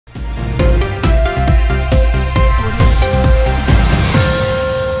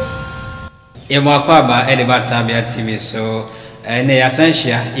Yamakwaba Edeba Taabea TV so ne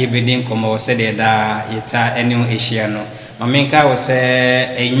Ashantia ibedin komo se de da yeta enu Asia no mamenka wo se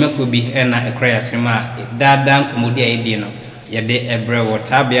enyumako bi na ekraya sinema dadan komodi aidi no yede ebre wo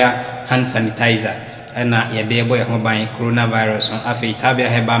Taabea hand sanitizer na yede ebo ye ho ban coronavirus on afi Taabea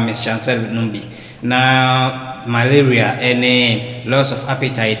heba miss chancellor numbi na malaria any loss of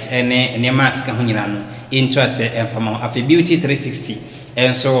appetite any nema kika ho nyina no into ase enfama afi beauty 360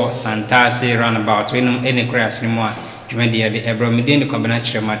 and so Santasi roundabout when any crash anymore. Jumedia the Ebromidin the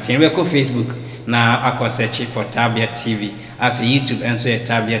combination Martin. We go Facebook now. I search for Taabea TV. After YouTube and so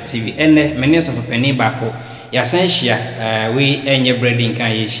Taabea TV. And many of a penny bako. Yasensia we any breeding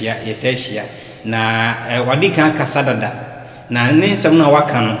can yeshia yeteshia na wadika kasadada na ne samna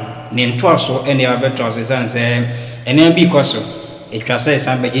wakano ne ntoaso ene abetos san say ene bi koso etwa say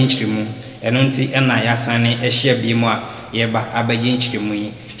san bejinchirimu eno nti ena yasane ehia bi mu a yeba abejinchirimu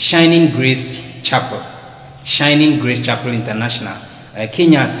yi Shining Grace Chapel International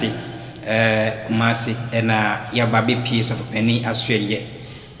Kenya si Kumasi ena yaba be piece of penny asye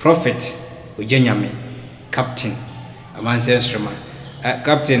Prophet Ogya Nyame Captain amanse instrument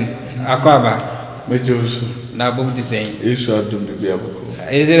Captain akwaba mejosu na bobu ti say isu adum de bia boko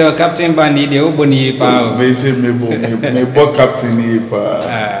is it a captain bandi de oboni pa me say me bo captain ni pa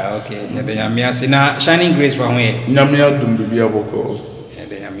okay de Nyame ase na Shining Grace for hwe Nyame adum de bia boko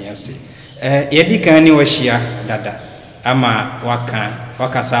de Nyame ase yedi kan ni wahia dada ama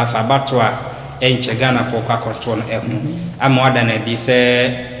waka safa batwa enche Ghana for kwakoto no ehu ama wada na di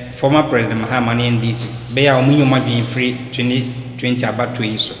say former president Mahama NDC be ya omunyo madwin free 2020 abato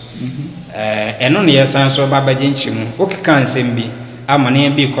yi so eno ne yesan so baba genchimu okeka nsem bi ama ne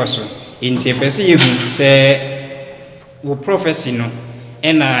bi koso nti pese yehu se wo prophecy no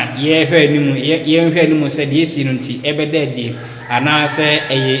ena ye hwe animu se de esi no nti ebeda de ana se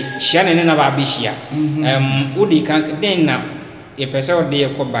eye hia ne na ba bihia odi kan den na e pese odi ye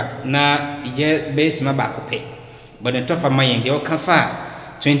ko back na ye base ma ba ko pe but the tofa mayen de o ka fa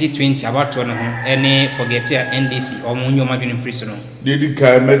 2020 about one any forget your NDC or Munyoma being free so. Did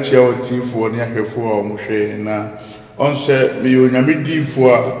ka mechi o tifo ni ahwefo o mohwe na on se me onyame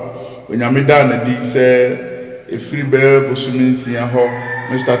difo a onyame da na di se e free be bosuminsi ho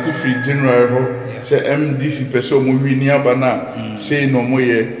me start free general ho se MDC pese o mo wi ni aba na se no mo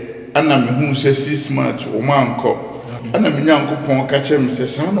ye ana me hu se 6 months o manko ana me nyankopon ka che me se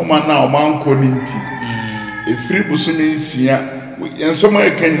sa no ma na o manko ni nti e free bosuminsi ensama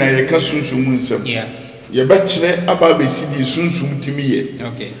ekanyina ye ka sunsumu nsam ye ba kire aba be sidi sunsum timi ye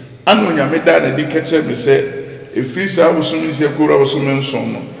okay anu nyame da na di kache me se efiri sa wosum nse kura wosum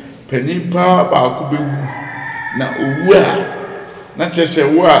nson no panin pa ba ko bewu na owu a na chese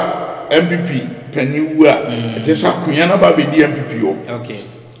wo a MPP panin wu a chese akunya na ba be di MPP o okay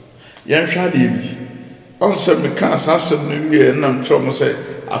yan hwa de bi on se me kan asasem no wie na mtro mo se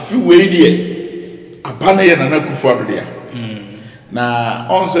afi we die abana ye na na kufu adodia na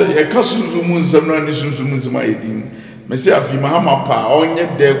on se ye kasunzumu nsam na ni sunzumu nsam ayedin me se afi Mahama pa onye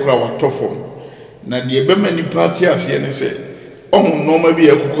de kura watofom na de be mani party ase ne se on no ma bi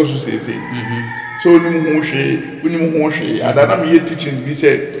ekokoso sese so onimu ho hwe adana me ye teaching bi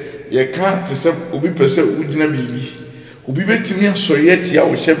se ye ka te se obi pese ugina bibi obi betimi asoyeti a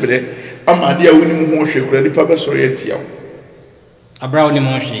wo hyebre ama de a onimu ho hwe kura dipa be soyeti a abra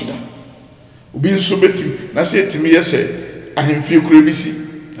onimu ho hwe obi nso betim na se etimi ye se ahemfie kura bisi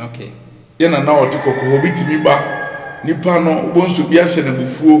okay yana na otikoko obitimi ba nipa no bonso bi ahye na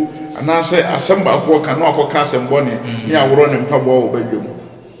bufuo anase asamba akọ ka no akọka asembo ne ni aworo ne mpabo obadwom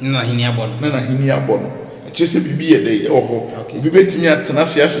na hini abono achese bibi ye de oho obi betimi atena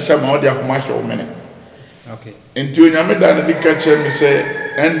se ahyeha ma odi akoma hye o mene okay enti onyame da na dika che me se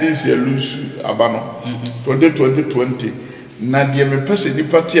NDC lose abano 2020 na de me pese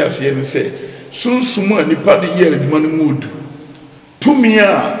nipa ti ase ne se sunsumu nipa de ye adwuma no mudu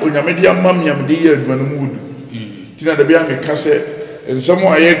tumia onyame de amamyam de ye adwuma no mudu tina da bia me ka se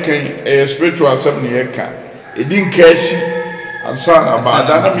ensamo aye kan spiritual asem ne ye ka edin kashi ansa na ba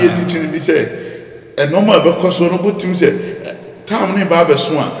da na me teaching bi se normal be koso no botim se tam ne ba be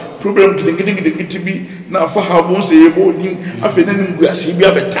so a problem gidigidi bi na fa ha bon se ye bo din afa na nim guase bi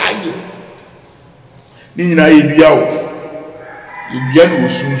abetagi ni nyina ye bia wo ye bia no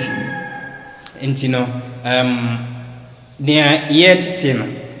sunsu intino dia yetiti no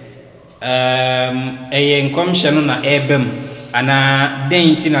enkomhye no na ebem ana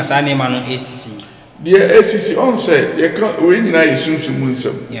den tina sa ne ma no esisi dia esisi on say ye ka we nyina ye sunsumu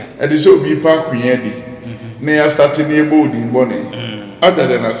nsam e de so bi pa kunya di na ya start ne bodin bone other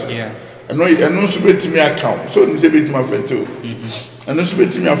than us eno so betimi account so ni se betimi afeto eno so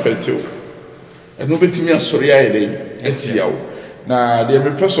betimi afeto eno betimi asori ayede etia wo na de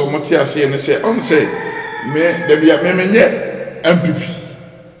me peso mote ase ne se on say me de bia me menye MPP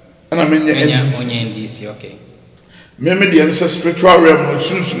ana menye NDC okay me de no spiritual realm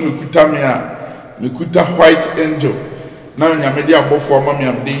sunsun ekuta me a mekuta white angel na nyame de abofo ama me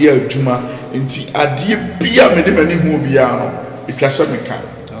am de ye adwuma nti ade bia me de mani hu bia no etwase meka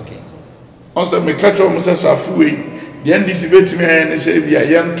okay on say me catch on say safuwe de NDC betimi ne say bia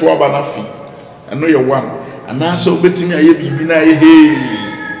ye nto aba na fi eno ye one ana so betimi aye bibi na ye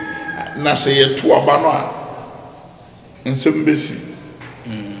he na say ye to aba no a nsem besi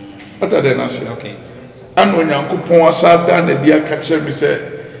ata de na say okay ano nyankopon asada na dia ka kire mi say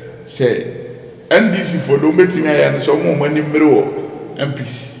NDC for do betimi aye so mo mani mmere wo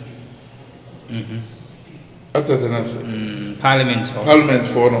MPs ata de na say parliament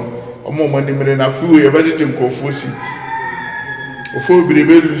for no omo mani mmere na fiwe ye bede nkofo seat ofo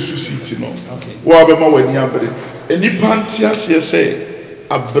birebe su seat no okay wo abema wani abere enipa ntiase se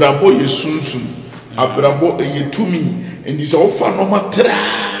abrabo yesunsun abrabo eyetumi ndi se ofa no matra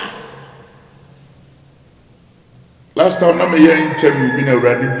last time na me ye interview bi na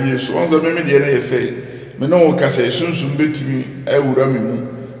urade bi so on the me de na ye say me no wo ka say sunsun betimi awura me mu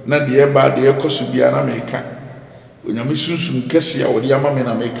na de ba de ekoso bia na me ka onyame sunsun kese a wo de ama me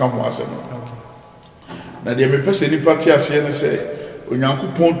na me ka ho asem na de me pese ni party ase ne say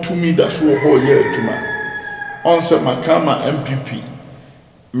onyankopon tumi da so ho ye atuma on se makama MPP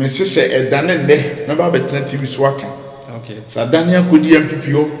me se edane ne na ba betena TV so aka okay sa dane akodi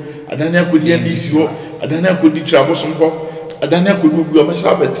MPP ho adane akodi NDC ho adane akodi trabosom ho adane akodi ogu ma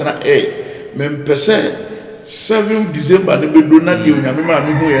sa betena me mpese 7 December ne be do na de onyame ma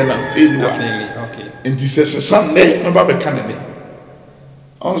me hu ye na failure okay enti se Sunday na ba be kanene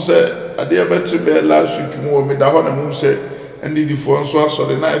on se ade abeti be last week mo me da ho na mo se NDC for so so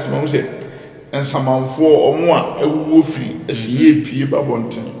the nice mo se ensamanfo omo a ewuwo firi ehye pie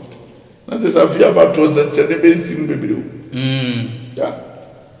babonten na de safia ba to se de be sim bebiro ya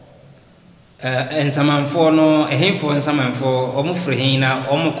ensamanfo no ehemfo ensamanfo omo firi hin na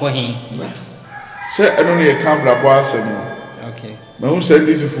omo ko hin se eno ne camera bo asem okay na hu se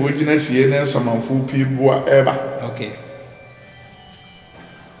NDC fo gina sie na ensamanfo pie bo a eba okay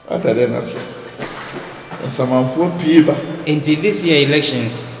ata de na se ensamanfo pie ba into this year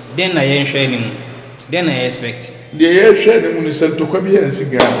elections then na yen hwe nim then I expect de ye hwe nim ni se ntokwa bi ansi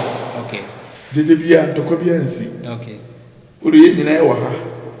ga okay de bia ntokwa bi ansi okay uri ye nyina e wa ha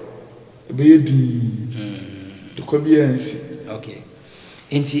be ye di ntokwa bi ansi okay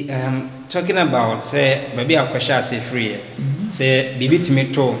into talking about say baby akwasha say free say bibi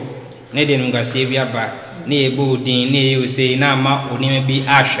timeto na de ngase bi aba na ebo din na ye say na ma onime bi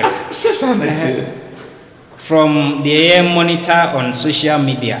ahwe sesa na say from the monitor on social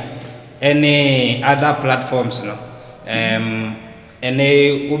media any other platforms no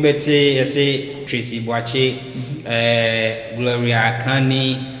any ubeti yese Tracy Boache Gloria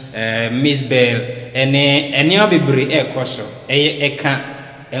Kani Miss Bell any obebre ekoso eka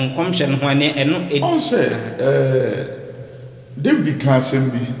enkomhye ho ane eno on say David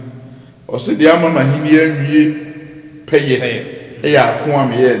Kansembi o se dia mama hini anwie peye ya ko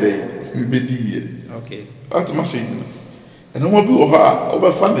am ye dey mbedi okay atma say eno mo bi o ha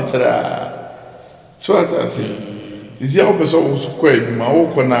obefa ne tara so atase izia obeso wo so kwa eduma wo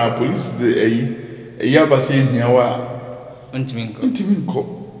ko na police de eyi abase ehia wa ntimi nko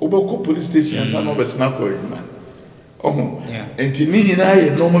obeko police station sa no obesna kwa eduma oho enti ni nyina ye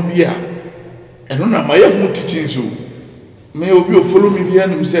no mo bi a eno na ma ye hu teaching so me obi o follow me bia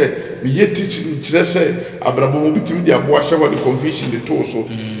nim say me ye teaching kire say abrabo mo bitimi di abo ahye the confusion de to so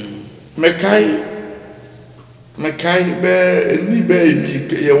me kai be ni be mi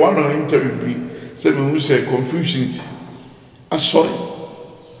ye one on interview bi say me hu say confusion sorry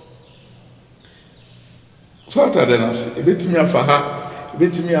so ata de na say ebetimi afa ha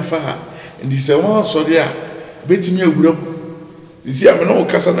ndi say one sorry a betimi awuram isi am no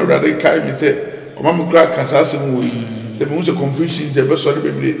kasa na rade kai mi say o ma mukra kasa asem wo yi say me hu say confusion de be sorry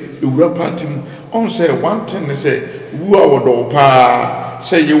bebre ewura party on say one thing ne say wu a wodo pa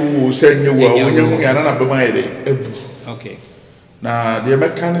say ye wu say nye wu a wonya hu ya na be ma ye de ebu okay na de me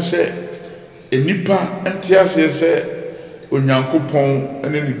kan say enipa entiase say onyankopon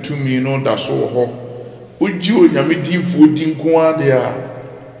ene ni tumi no da so ho oji onyame difo dinko ade a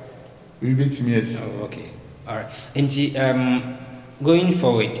we betimi yes okay all right enti going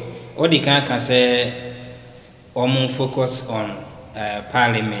forward what they can say focus on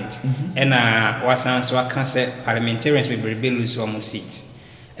parliament and wasan so aka say parliamentarians be lose one seat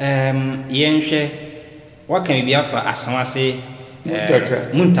yenhwe what can be afa asanwase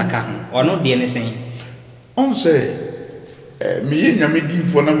Muntaka or no dear anything. On say, me Nyame di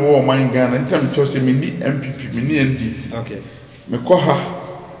for na me wo man Ghana ntam cho se me ni MPP me ni NDC. Okay. Me ko ha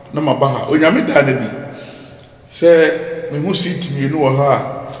na mabaha. Onyame da na di. Se me hu seat mi no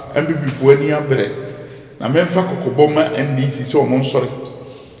ha MPP fo ani abre. Na me mfa kokobọ ma NDC se o mo nsori.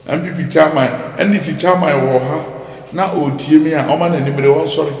 MPP chairman, NDC chairman wo ha na otie mi a o ma na nimre wo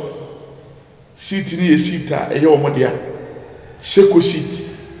nsori. Seat ni e seat a e yo mo dia. Seko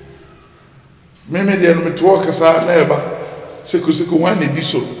seat. Meme dia no me to kasa na eba. Seko wan edi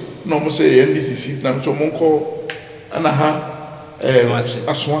so. No mo say NDC seat na so mo nko ana ha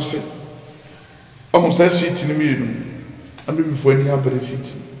aswase. O say seat ni mi no. Ambe before any abere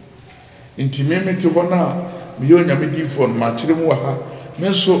seat. Inti meme te ho na me yo Nyame di for ma kire mu wa ha.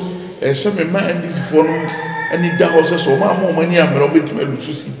 Me so se me ma NDC for no ani da ho se so ma mo mani amere obetima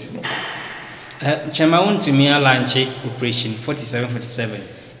lusu seat no. Chema want me a launch operation 4747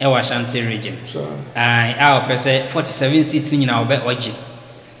 in Ashanti region. Our person 47 seats in our bed watching.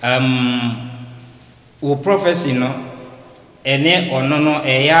 We prophecy no, or no,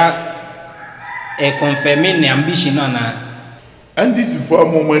 a confirming the ambition on and this is for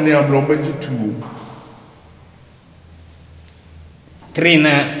more money. I'm budget 2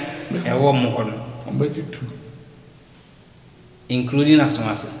 trainer a woman on budget 2, including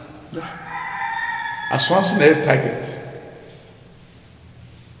Ashanti. Ashanti na target.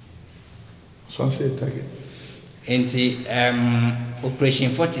 Ashanti target. Enti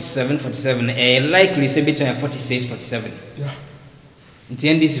operation 4747 likely say between 4647. Yeah. Enti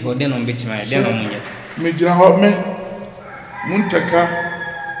NDC for den on between den on munye. Me jira ho me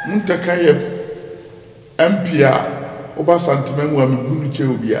Muntaka ye MP a oba santimengu am bunu che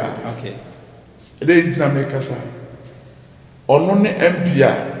obi a. Okay. E dey ntina me kasa. Ono ne MP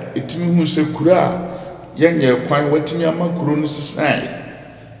a etimi hu se kura yenye kwan watimi amakuro no sisai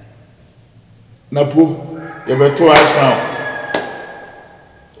na po ye beto ashan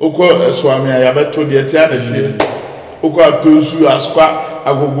oko swami ya beto de tia na tie oko atosu askwa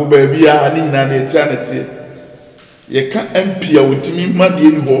agogo ba bia ani hina de tia na tie ye ka MP a watimi ma de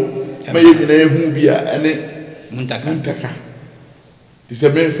ni ho ma ye nyina ehu bia ene Muntaka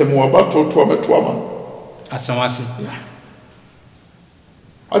disebe se mo abato to abeto ama asanwase.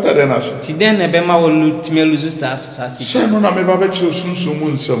 Other than us. Today, Nebema will lose stars. Simon, I'm about to soon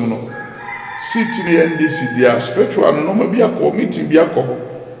moon some no. Sitting in NDC, they are spiritual, no more be a committee, be a coho.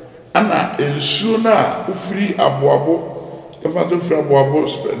 Anna, and sooner, free a boabo, if I do free a boabo,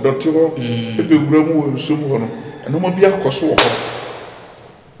 Dr. Epigramu, someone, and no more be a coso.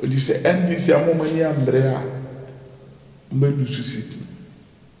 It is the NDC, a moment, Ambrea, maybe to sit.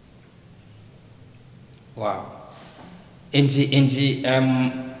 Wow. Enti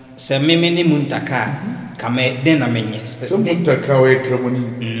se mimi Muntaka kame den amenye so Muntaka we kremoni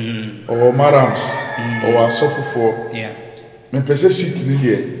o marams o asofofo me pese sit ni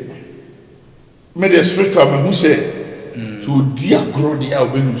de me the spiritual me hu se to dia gro dia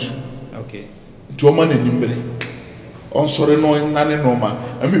obenusu. Okay, to o man animbere on sore no nane no ma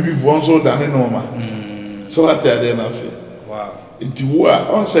am bi vo so dane no ma so at there na say wow enti wo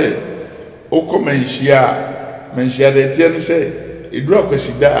a on say o komenhia menhia de tie ni say eduru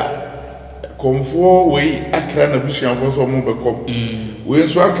akwasida konfo we akra na busuanfo so mo bekom we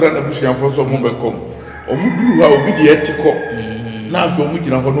so akra na busuanfo so mo bekom omuduru ha obi de etiko na afo mu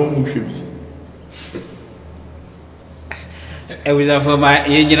gina ho no mu hwe bi e wiza for ma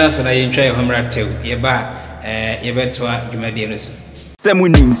ye gina so na ye ntwa ye homra tew ye ba ye betwa dwumade no so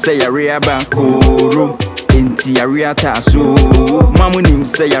semunim say yare aba koro enti yare ataso mamunim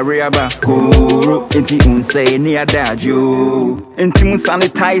say yare aba koro enti unsay ni adajo enti mun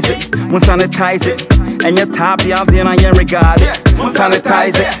sanitize it and your Taabea then I am regard it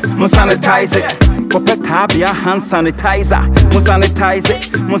sanitize it Papa Taabea hand sanitizer mun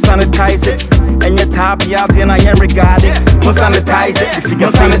sanitize it and your Taabea then I am regard it mun sanitize it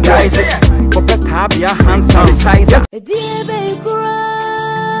Papa Taabea hand sanitizer.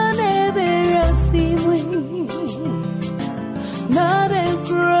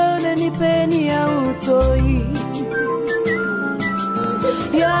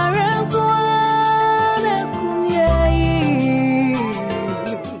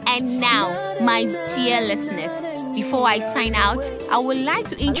 And now, my dear listeners, before I sign out, I would like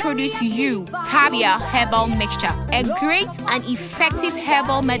to introduce to you Taabea Herbal Mixture, a great and effective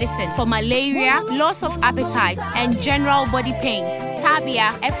herbal medicine for malaria, loss of appetite, and general body pains.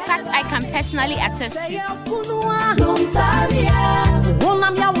 Taabea, a fact I can personally attest to.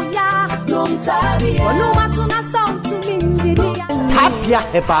 Taabea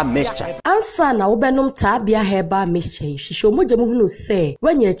Herbal Mixture. ansa na wobenom Taabea herbal mixture hihyo mogyamu hunu se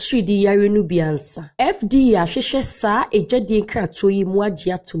wanya chidi yare no biansa FDA ahwehwe saa ejwadie nkrato yi mu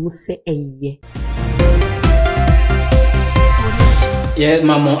agye atomu se eye ye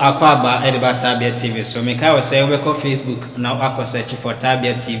mamo akwaba ediba Taabea TV so me kai we say we ko Facebook na akọ search for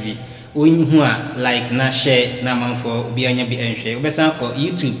Taabea TV onhu a like na share na manfo obi anya bi enhwe obesan ko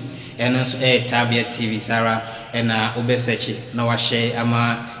YouTube eno so Taabea TV Sara ena obesechi na wa share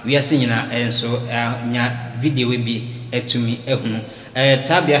ama wiase nyina enso nya video we bi etumi ehunu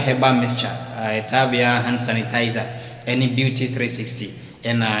Taabea herbal mixture Taabea hand sanitizer any beauty 360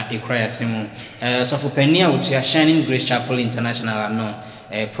 ena ekraya simu so for penia utia Shining Grace Chapel International no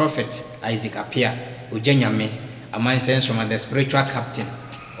Prophet Isaac Apia Ogya Nyame aman sense from the spiritual captain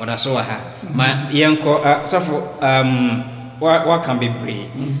oda so ha ma yenko so for what can be brave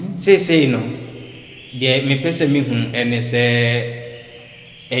say no de me pese mi hu ene se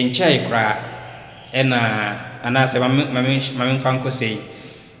enchai kra ena ana se mame fanko say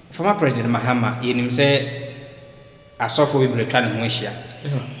former president Mahama yenim se asofo we bretwa ne ho ahia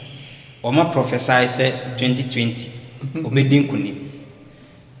o prophesy say 2020 obedin kunim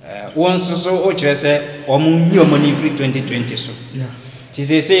won so o kire se o mu nyi o mani free 2020 so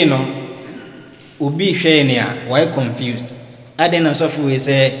ti say no obi hwe ne a why confused aden asofo we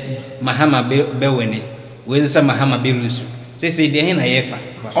say Mahama be wene we say Mahama be lusu say de hin na yefa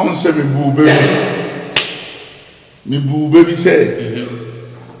on se me bu baby say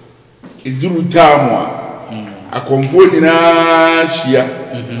iduru tamu akonfo nyina hia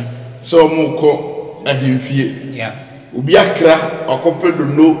so moko ahemfie obi akra akope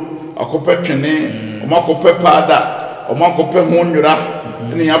dono akope twene omakope pada omakope honwura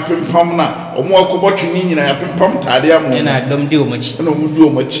ne yapempam na omo akobo twene nyina yapempam tade amo na dom de omachi na omo de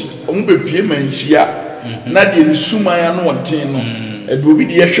omachi omo bepie manhia na de nsuma ya no onten no edo obi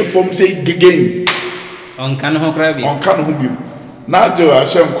de yehwe fom sei gegen onkan ho kra bi na jo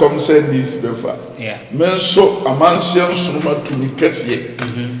asem kom NDC befa menso amansia nsonoma tuni kese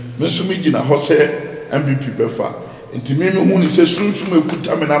menso mi gina ho se MPP befa ntimi mi hu ni se sunsum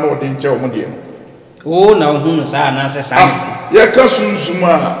ekuta me na no de nche omo de no na hu no sa na se sanity ye ka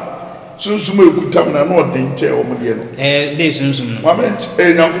sunsum ekuta me na no de nche omo de no de sunsum no moment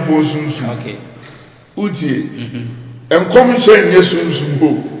nyankopon sunsum okay utie enkom hye nye sunsum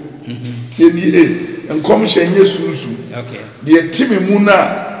ho tie enkom hye nye sunsum okay de timi mu na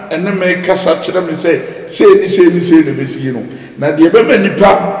ene me kasa kire me say ni ne besi no na de be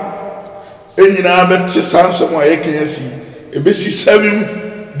manipa enyina be te sansem a yekenya si ebesi 7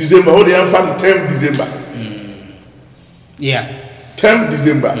 December ho de am 10 December 10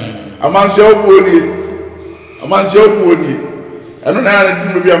 December amanse obuoni eno na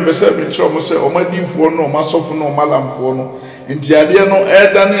ya de bi am be se me kire mo se omadifo no omasofo no omalamfo no ntiade no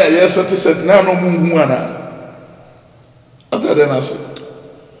eda ne ya set na no mu ana atade na se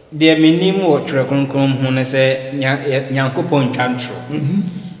de menim wo twere kronkron hu ne se nyankopon twantro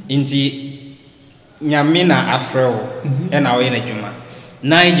nti nyame na afrewo e na wo ye na djuma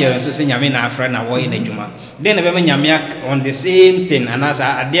Nigeria so se nyame na afre na wo ye na djuma de ne be nyame on the same thing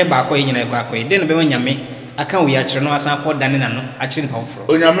anasa ade ba ko nyina ko akoy de ne be nyame aka wo ya kire no asan ko dane na no a kire nfa fro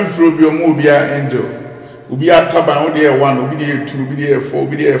onyame fro bi o mu obi a angel obi ataba wo de 1 obi de 2 obi de 4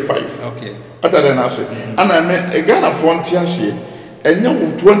 obi de 5 okay atade na se ana me Ghana frontier se enya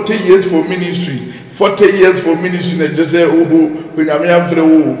 20 years for ministry 40 years for ministry na jese obo onyame afre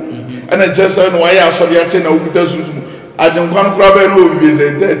wo ana jese no why asori ate na obuta sunsun ajenkwan kura be no obi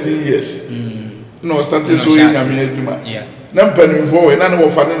 13 years no started so nyame aduma na mpanimfo we na ne wo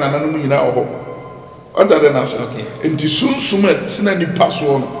fa ne nana no nyina oho atade na se enti sunsun atina ni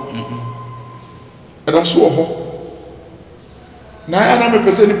paso no era so oho na ana me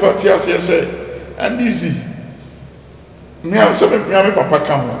pese ni party ase NDC me am so me papa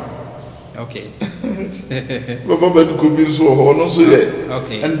kam okay baba ba ko bi so ho no so ye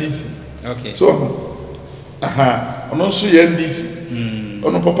NDC okay so ono so ye NDC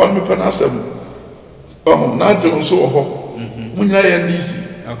ono papa me pa na asem na je so ho mu nyina ye NDC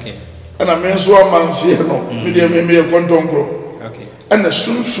okay ana me so amanse no me de me kontonkro okay ana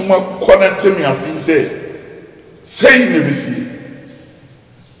sunsuma connect me afi say ne bisi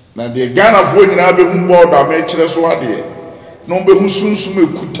na de Ghana fo nyina be hu board am e kire so ade no be hu sunsum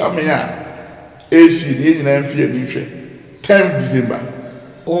ekuta me a esi de nyina mfie di hwe 10 December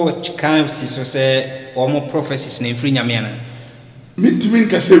o kan si so se o mo prophecies na free nyame ana mitimi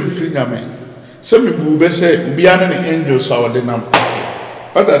nka se free nyame se me bu be se obi ana ne angels a de nam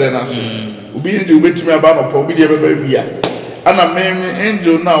pata de na se obi ndi obetimi aba no pa obi de be ba bia ana me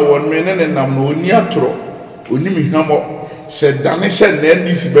angel na won me ne nam no oni atoro oni mi hwamo said dane said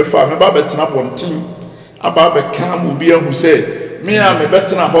NDC befa me ba betena bonten aba be kan obi ahu say me a me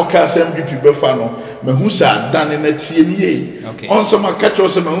betena hoka SMDP befa no me hu sa dane na tie ni ye on so ma catch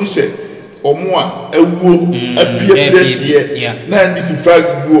us me hu say omo a awuo apie fresh ye na NDC flag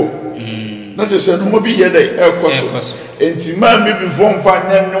guo na je say no mo bi ye dey ekoso enti ma me bi fon fa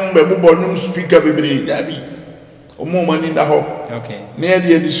nyanyum me bobɔ num speaker bebre dabi omo mani da ho na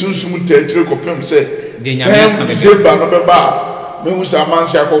ye de sunsum tachire kopem say de nyame December no beba me hu sa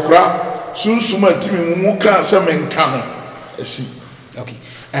manse akokora sunsum atimi mu kan se me nka no asi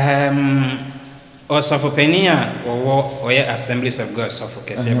also for Penia or Assemblies of God so for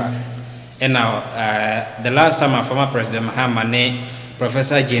Keseba. And now the last time our former President Mahama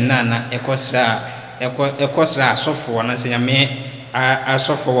Professor Jenana Ekosra so for one and say me I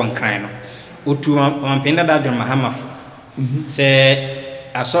saw for one kind utu wampenda da John Mahama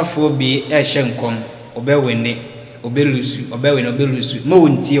say I saw for be a shenkom obewene obelusu mo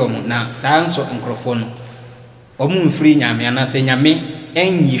wonti omo na saa nso nkrofo no omo mfiri nyame anase nyame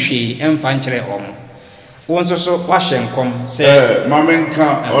enyihwe emfa nkyere omo wonso so wahyenkom say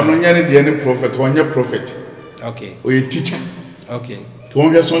mamenka ono nyane de ne prophet wonye prophet oye teacher to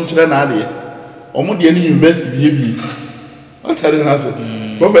wonye so nkyere na ade omo de ne university bi atare na se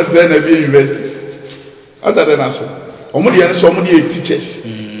prophet de na bi university atare na se omo de ne so omo de teachers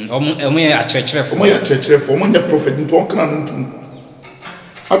omo ye akyerɛkyerɛfo omo nye prophet nto onkra no ntum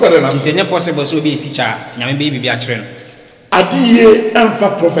atare na se ntenye possible so be teacher nyame be bibi akyerɛ no adiye emfa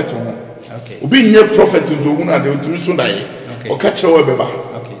prophet ho obi nye prophet nto hu na de otumi so dae o ka kyerɛ wa beba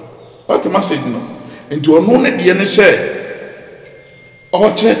what message no nti ono ne de ne sɛ o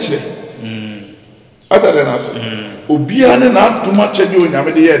kyerɛkyerɛ atare na se obi ane na atuma kyɛde o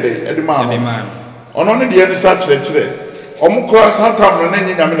nyame de ye de ma no ono ne de ne sa kyerɛkyerɛ omo kura santam no na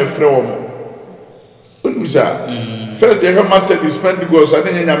nyi nyame ne frɛ wo mo onu sa first they have matter this Pentecost and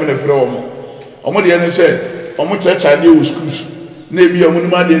nyi nyame ne frɛ wo mo omo de ne sɛ omo kyerɛkyerɛ de o schools na ebi omo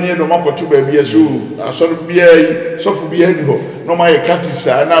nima de ne do makoto ba bi eso asɔre bia yi sɔfo bia ni ho no ma yɛ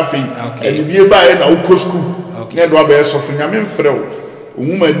katisa na afei eni bia ba yɛ na wo school ne do aba yɛ sɔfo nyame mfrɛ wo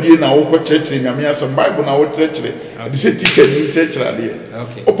omuma die na wo kyerɛkyerɛ nyame asɛm Bible na wo kyerɛkyerɛ de sɛ teacher ni kyerɛkyerɛ de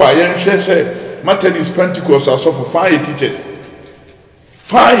opa yɛ nhwɛ sɛ matter this Pentecost asɔfo fire teachers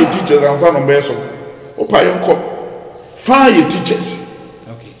and some members of Opayanko fire teachers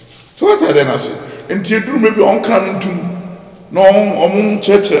so what are they na say enti eduru maybe on kran ntum no omun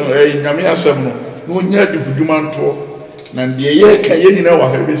church nyame asem no nya difuduma nto na de ye ka ye nyina wa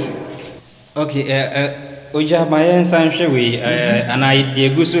ha besi oja mayen san hwe we ana de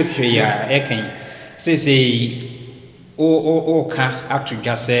guso hwe ya ekan say o ka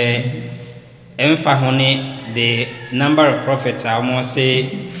atudwa say emfa hone the number of prophets I almost say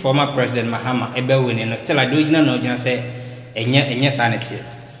former President Mahama ebe winning no still I do you know say enye sanity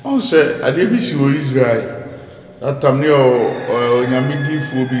on say adebisi o Israel atamne o nyamidi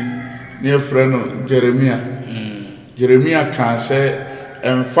fu bi ne frɛ Jeremia kan say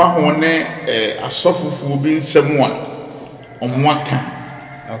emfa hone asofufu bi nsɛm a ɔmoaka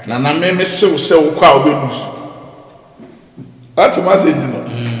na na me sew sɛ wo kwa obelusu atmase dino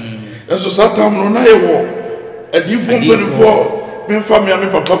eso satam no na yewo adifo mpanifo memfa me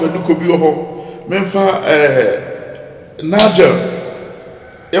papa beduko bi ho memfa Nigel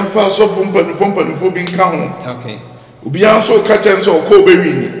yemfa sofo mpanifo bi nka ho obi anso ka chen so ko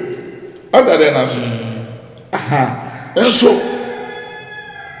bewi ni adade na se enso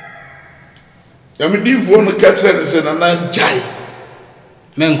yamidifo no ka chen se na jai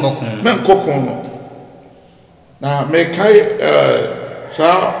menkokon no na me kai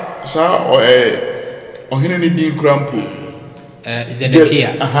sa ohine ni din krampo Zedekia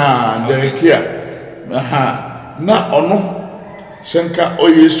na ono senka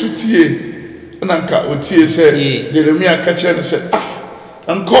oyesu tie na nka otie se Jeremia ka kire ne se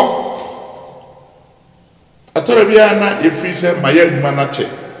anko atore bia na efri se maye aduma na che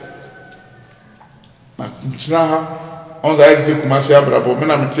na tsina on da exe kuma se abrabo me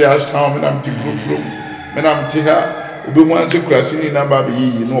na mte asham me na mte profro me na mte ha obi mu anse kurasi ni na ba be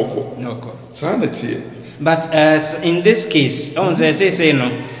yi no ko sanity but in this case on say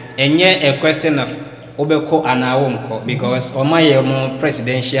no enye a question of obeko anawonko because omaye mo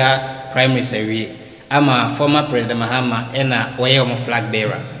presidential primary sewe ama former president Mahama ena oye mo flag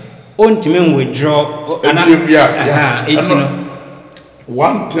bearer ontime withdraw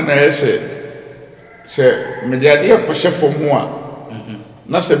one thing I say media dia ko chef ho a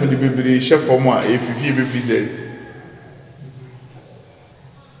na se me de bebere chef ho a efifi be fide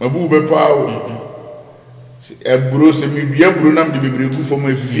mabu be pawo eburo se mi dua buro nam de bebere gu fo mo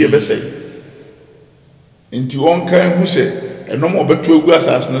efifi e be sei nti on kan hu se enom obeto egu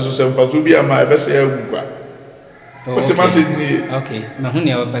asase ne so se mfato bi ama ebe se agu kwa what ma se dini okay na hu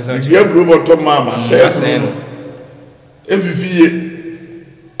ne opesa bi abro boto mama se evivie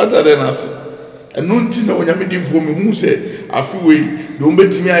atade na se enu nti na onyame difo me hu se afiwe do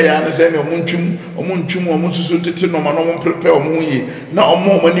mbetimi aya na se ne omuntwum omususu tete no ma no mo prepare omunyi na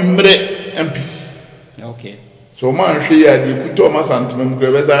omo ni mre MPs okay so man hwe ya di kuto ma santima mu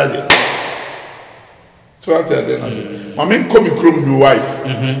grebe zaade so atade na se ma men komi krom do wise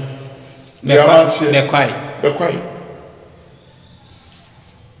be kwai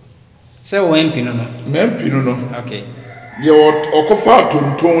se wo MP no okay ye okofa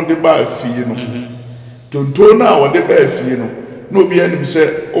tonton de ba afie no tonton na wo de ba afie no na obi anim se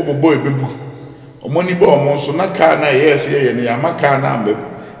obobo ebebu omoni ba omo so na ka na yes ye ne ya maka na ambe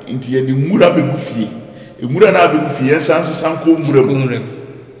nti ye di ngura bebu fie ngura na bebu fie sanse sanko ngura mu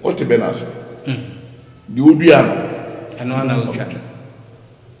o te benase di odua no eno ana otwa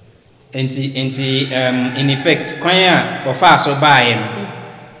enti in effect kwan a ofa so baaye no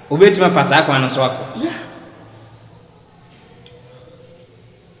obetima fa sa kwan no so akọ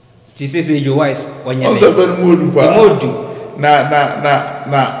ti sese jo wise onye o se ben modu pa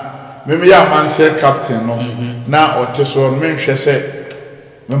na meme ya man se captain no na oteso me hwe se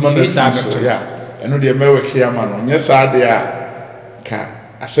mema na so ya eno de mewe kia ma no nye sa de a ka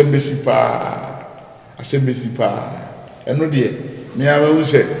asembesi pa eno de me ya wu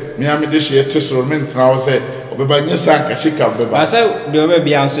se me ya me de hye teso me ntra wo se obeba nye sa ka shika obeba asa de obe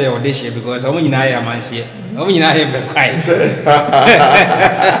bia nso ye ode hye because omo nyina ya manse omo nyina ya be kwai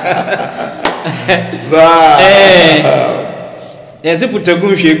ese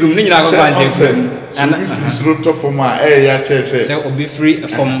putagun hwegum ni nyina ko kwanse ana free to from ya chese so obi free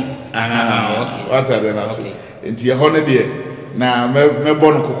from okay what are they na say enti ye hono de na me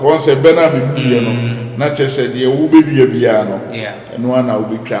bon ko konse bena bibiye no na chese de wo bedua bia no eno ana wo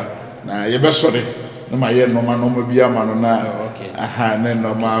betwa na ye be sore no ma ye no ma bia ma no na aha ne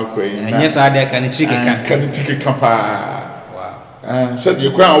no ma ko yin na nyesa de kanitike ka pa wow so de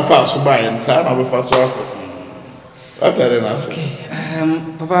kwa ofa so ba ye sa na be fa so akọ atare na so okay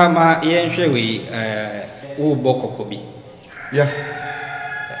papa ma ye nhwe we wo bokoko bi yeah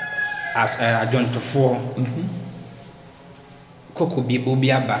as ajontofo koko bi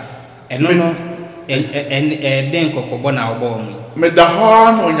obi aba eno no den kokobo na obo mu me da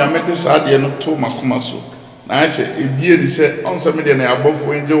ha no nya me de sa de no to makoma so na se ebie di se on se me de na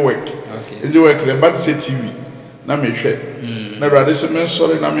abofo enjoy work le bad se TV na me hwe na rade se me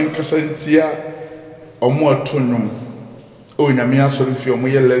sorry na me nkasa ntia omo atonum o nya me asori fi omo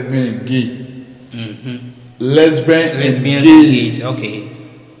ye lesbian gay okay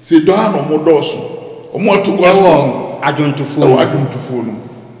se do ha no mo doso omo atugo ajontofo no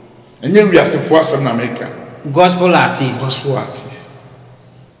enye wiasefo asem na America gospel artist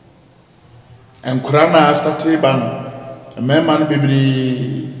and Kurana started ban a man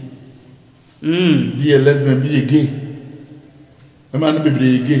bibri be a lesbian be a gay a man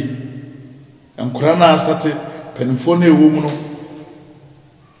bibri gay and Kurana started penfone woman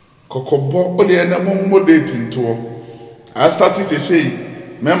kokobo o de na mo dating to I started to say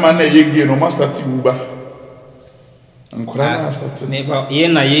me man na ye gay no master ti uba and Kurana started me ba ye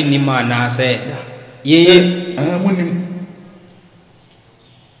na ye ni ma na say ye munim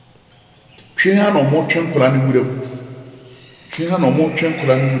Twa no mo twen kura ne wuram twa no mo twen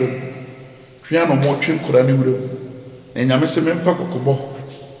kura ne wuram enyame se me mfa kokobo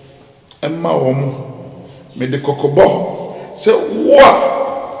emma wo mo me de kokobo se wo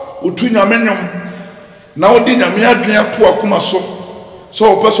otu nyame nyom na wo di nyame adwen ato akoma so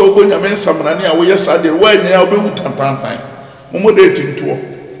wo pese wo bo nyame nsamrane a wo yesa de wo anya ya wo bewu tantantan mo de tinto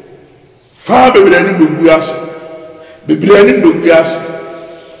fa bebre ni dogu as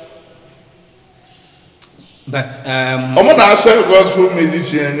but omo na say gospel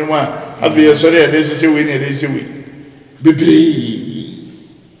musician ni wa afi sorry e dey say we ni dey say we bebre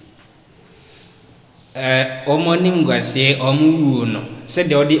omo nim gwase omo wu no se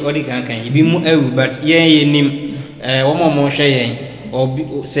de odi kankan ibi mu awu but ye nim omo hwe yen obi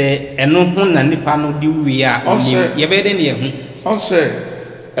se eno ho na nipa no di wi a ye be de ne ye hu on say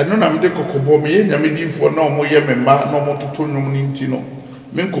eno na me de kokobo me ye nyame difo na omo ye memba na omo toto nwum ni nti no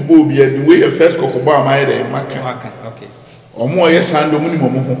men ko bo bia the way first kokobo am I dey maka okay omo ye sando mu ni mo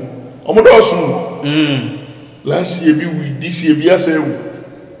ho omo do so last year bi we this year bi asa ewu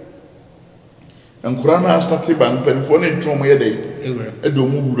enkura na start ban penfo ne twom ye dey edo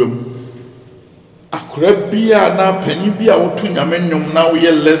mu wuram akura bia na panyi bia wotu nyame nnwom na wo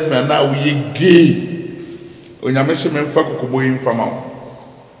ye lesbian na wo ye gay onyame se me mfa kokobo yi mfa ma wo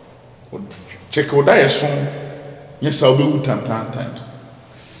check oda yeso nyesa obewu tantantan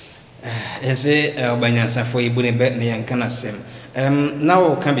ese obanyansa fo ibune be ne yankana sem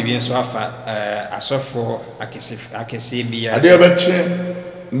now can be so afa asofo akese bia ade abeche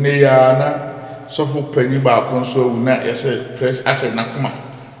ne ya na sofo panyi ba konso na ese pressure ase nakoma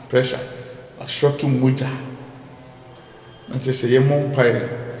pressure ashotu muja nti se yemo mpae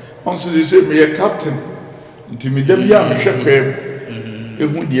onso de se me captain nti me da bia me hwekwe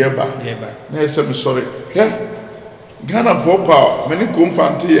ehu de eba na ese me sorry Ghana for power many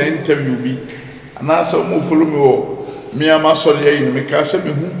confante ya interview bi ana so mo follow me wo me ama sorry ya ni me ka se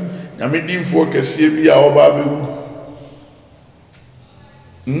me hu nyame dinfo kese bi a oba bewu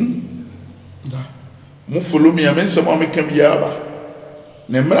mo follow me ame se mo me ka bi ya ba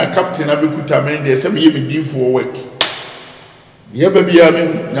na mra captain abekuta me de se me ye me dinfo work ye ba bi ya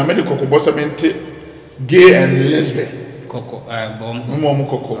me nyame de kokko bosa me nte gay and lesbian kokko mo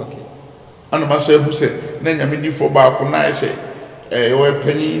kokko okay ana ma se hu se na nyame dinfo ba ko na ese we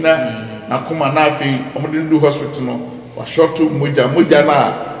panyi na kuma na afi omde do hospital no wa shotu moja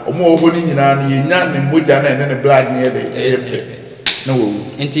na omo obo ni nyina na yenya ne moja na ne blood ne de na wo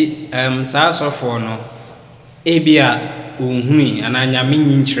enti saa sofo no ebia ohuni ana nyame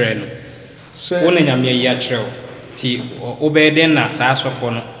nyinkyere no wo na nyame yi a kyerɛw ti obeden na saa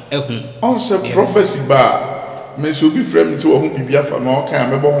sofo no ehu on se prophecy ba me so bi frame ti wo hu bibia fa no kan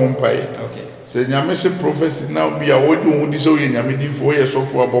me bo ho mpae okay se nyame se prophecy na bia wo de hu di so ye nyame di fo ye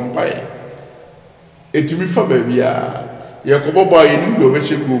sofo abompae etimi fa ba bia ye ko bobo ye ni bi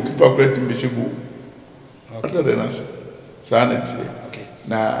obehye go kipa kwati behye go ata de na sanity okay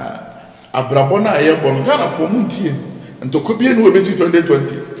na abrabona ye bon Ghana fo muntie ntoko bia ni we besi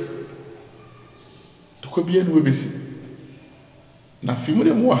 2020 ntoko bia ni we besi na fimu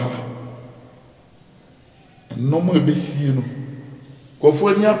de mo ha no mo besi no ko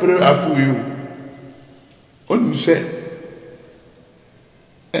fo ni apre afu yo onu se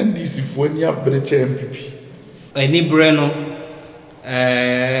NDC fo ni abre che MPP eni bre no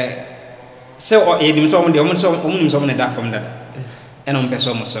se o edim so mo de o so mo ne da fam dada ena o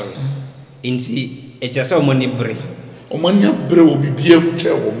peso mo sorry inti e je se o mo ni bre obi bia mu che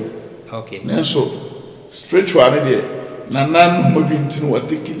wo okay na so spiritual ne de na nan mo bi ntinu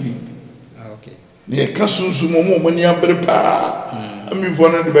watekili okay ne ka sunsun mo ni abre pa ami fo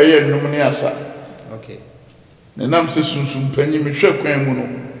na de ba ye nnum ne asa okay na nam se sunsun panyi me hwe kwan mu no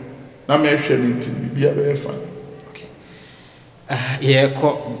na me hwe ne nti bia be fa okay ye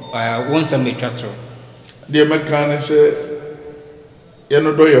ko once me twato de meka ne se ye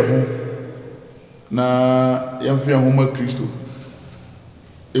no do ye ho na ye mfa ho ma Kristo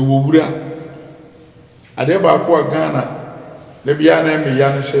e wo wura ade ba ko Ghana le bia na me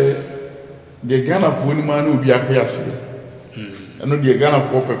ya ne se de Ghana fo ni ma na obi ahwe ase eno de Ghana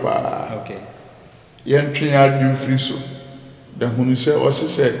fo pepa okay yen twen adu free so da hunu se o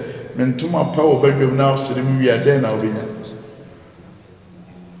se mentuma pa wo badwem na osere mi wi ade na obenya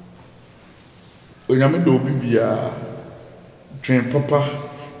onyame do bibia twen papa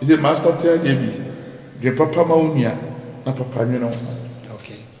ise master tia debi de papa ma unia na papa nwe no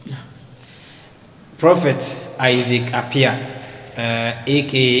okay Prophet Isaac Apia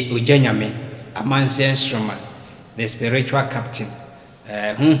aka Ogya Nyame amanse instrument the spiritual captain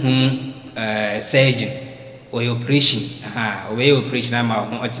surgeon or operation operation ama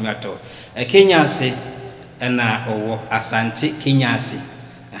ho otimato Kenya ase na owo Ashanti Kenya ase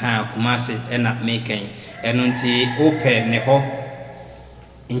Kumasi na meken eno nti open ne ho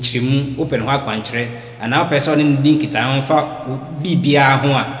nchirimu open ho akwankyere ana person ne dinkita ho fa bibia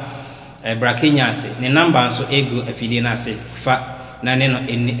ho a bra Kenya ase ne number nso ego afidie na ase fa na ne no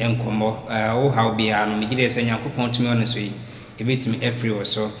eni enkomo wo how bia no megire se Nyankopɔn tumi ono so yi ebetimi every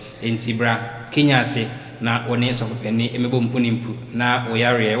so enti bra Kenya ase na woni so fopani emebo mpunimpu na wo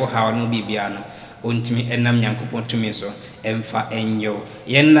yare wo how no bibia no ontimi enam Nyankopɔn tumi so emfa enyo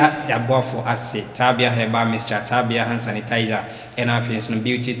yenna yabofo ase Taabea herbal mixture Taabea hand sanitizer ena afins no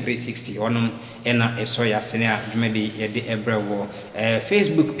beauty 360 onom ena esoya sene a dwumedi yede ebrewo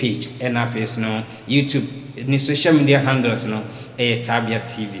Facebook page ena afins no YouTube ni social media handles no Taabea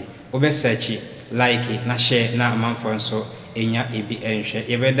TV obe search like na share na amanfo nso enya ebi enhwe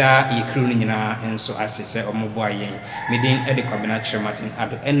yebeda yekru no nyina enso asese omobo ayen medin ede kwabena Martin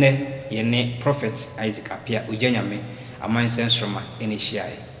ado ene yene Prophet Isaac Apia Ogya Nyame amanse nsroma ene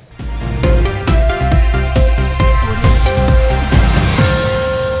hyiae